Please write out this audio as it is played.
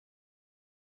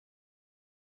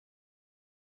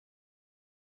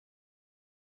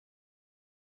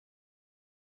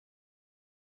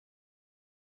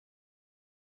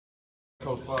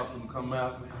Coach Fobbs can come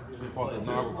out, be part of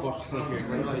the inaugural coach clinic here at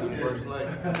Grambling University. I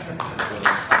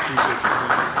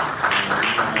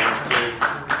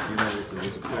appreciate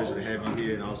it's a pleasure to have you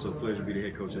here, and also a pleasure to be the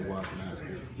head coach at Washington High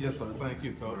School. Yes, sir. Thank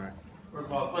you, Coach. Right. First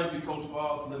of all, thank you, Coach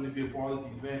Fobbs, for letting me be a part of this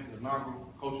event, the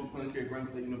inaugural coaching clinic here at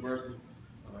Grambling University.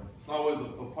 It's always a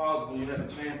positive when you have a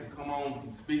chance to come on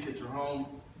and speak at your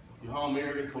home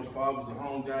area. Coach Fobbs is a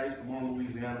home guy. He's from Monroe,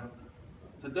 Louisiana.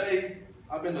 Today,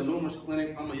 I've been to numerous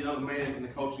clinics. I'm a young man in the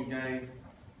coaching game,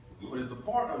 but it's a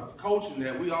part of coaching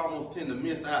that we almost tend to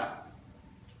miss out.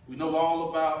 We know all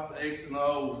about the X and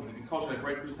O's, and the coach had a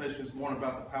great presentation this morning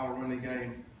about the power running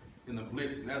game and the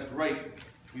blitz, and that's great.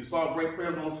 You saw great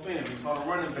players on film. You saw the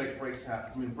running back break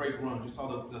runs. You saw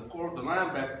the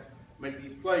linebacker make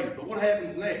these plays. But what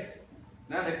happens next?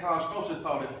 Now that college coaches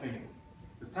saw that film,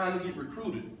 it's time to get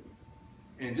recruited.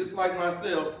 And just like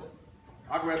myself,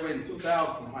 I graduated in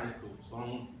 2000 from high school, so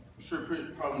I'm sure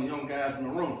probably the young guys in the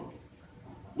room.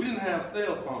 We didn't have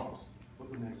cell phones.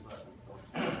 What's the next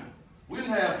slide? We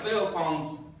didn't have cell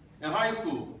phones in high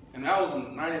school, and that was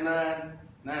in 99,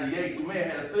 98. We may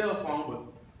have had a cell phone, but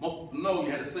most people know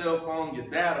you had a cell phone, your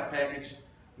data package.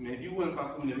 I mean, if you went by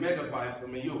some of your megabytes, I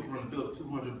mean, you can run a bill of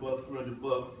 $200,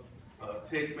 $300.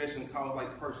 Text messaging costs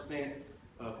like per cent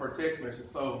per text message.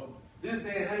 So this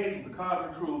day and age, the college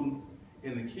recruiting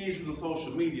and the kids using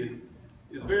social media,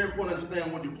 it's very important to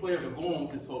understand where your players are going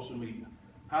with this social media.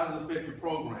 How does it affect your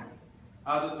program?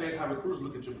 How does it affect how recruiters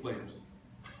look at your players?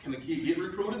 Can the kid get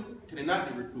recruited? Can they not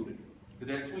get recruited? Did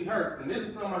that tweet hurt? And this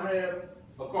is something I have,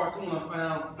 a cartoon I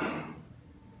found.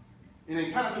 And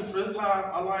it kind of interests how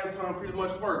our lives kind of pretty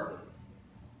much work.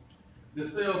 The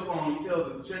cell phone, you tell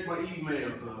them, check my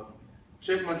emails,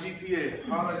 check my GPS,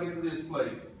 how do I get to this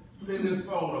place, send this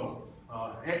photo,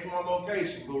 ask for my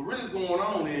location. But what really is going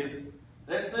on is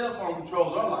that cell phone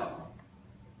controls our life.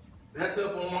 That cell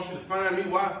phone wants you to find me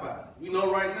Wi-Fi. We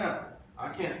know right now,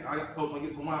 Coach, when I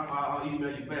get some Wi-Fi, I'll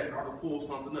email you back, I can pull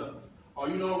something up. Or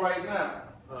you know right now,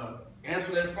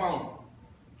 answer that phone.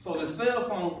 So the cell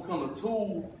phone becomes a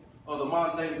tool of the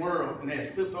modern day world, and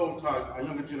that's flipped over to our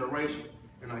younger generation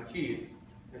and our kids.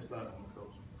 Next slide from the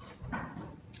coach.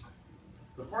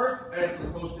 The first aspect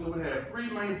of social media, we have three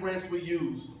main brands we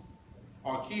use,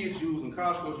 our kids use, and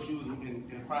college coaches use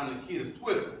in finding the kids.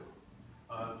 Twitter.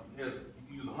 You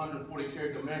use a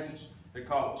 140-character message. They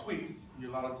call it tweets. A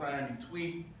lot of times you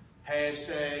tweet,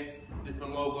 hashtags,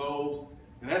 different logos,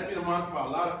 and that's been monitored by a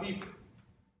lot of people.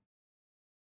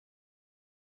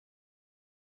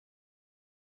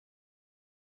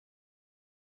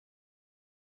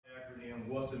 Acronym,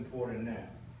 what's important now?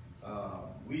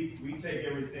 We take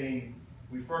everything,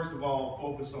 we first of all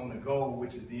focus on the goal,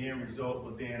 which is the end result,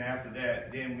 but then after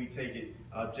that, then we take it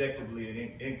objectively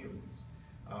in increments.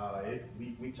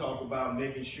 We talk about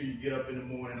making sure you get up in the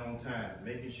morning on time,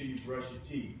 making sure you brush your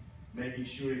teeth, making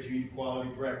sure that you eat quality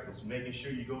breakfast, making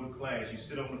sure you go to class, you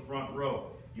sit on the front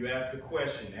row, you ask a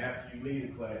question after you leave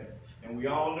the class, and we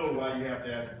all know why you have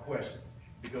to ask a question.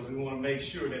 Because we want to make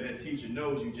sure that that teacher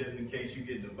knows you just in case you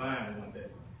get in the bind one day.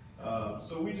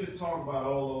 So we just talk about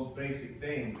all those basic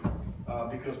things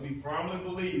because we firmly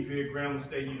believe here at Grambling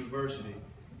State University,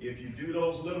 if you do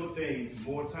those little things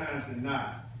more times than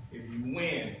not, if you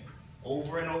win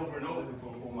over and over and over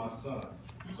for my son.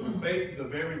 So the basis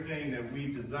of everything that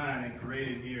we've designed and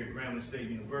created here at Grambling State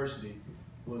University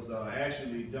was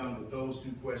actually done with those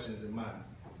two questions in mind.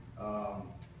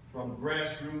 From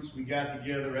grassroots, we got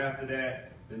together after that.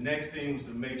 The next thing was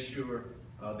to make sure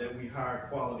that we hired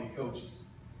quality coaches.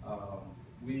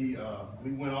 We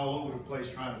went all over the place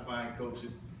trying to find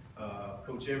coaches.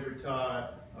 Coach Everett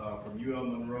Todd from UL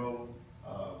Monroe,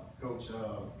 Coach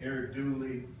Eric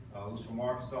Dooley, who's from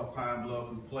Arkansas Pine Bluff,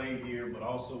 who played here but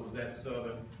also was at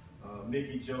Southern,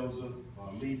 Mickey Joseph,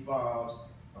 Lee Fobbs,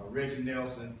 Reggie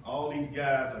Nelson. All these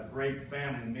guys are great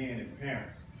family men and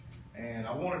parents. And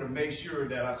I wanted to make sure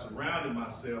that I surrounded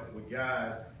myself with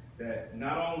guys that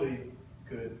not only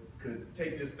could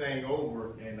take this thing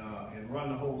over and run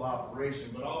the whole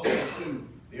operation, but also too,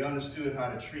 they understood how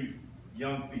to treat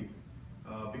young people.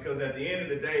 Because at the end of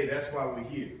the day, that's why we're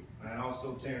here. And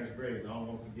also Terrence Graves. I don't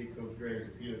want to forget Coach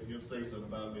Graves. He'll say something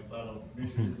about me if I don't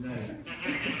mention his name.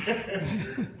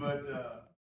 But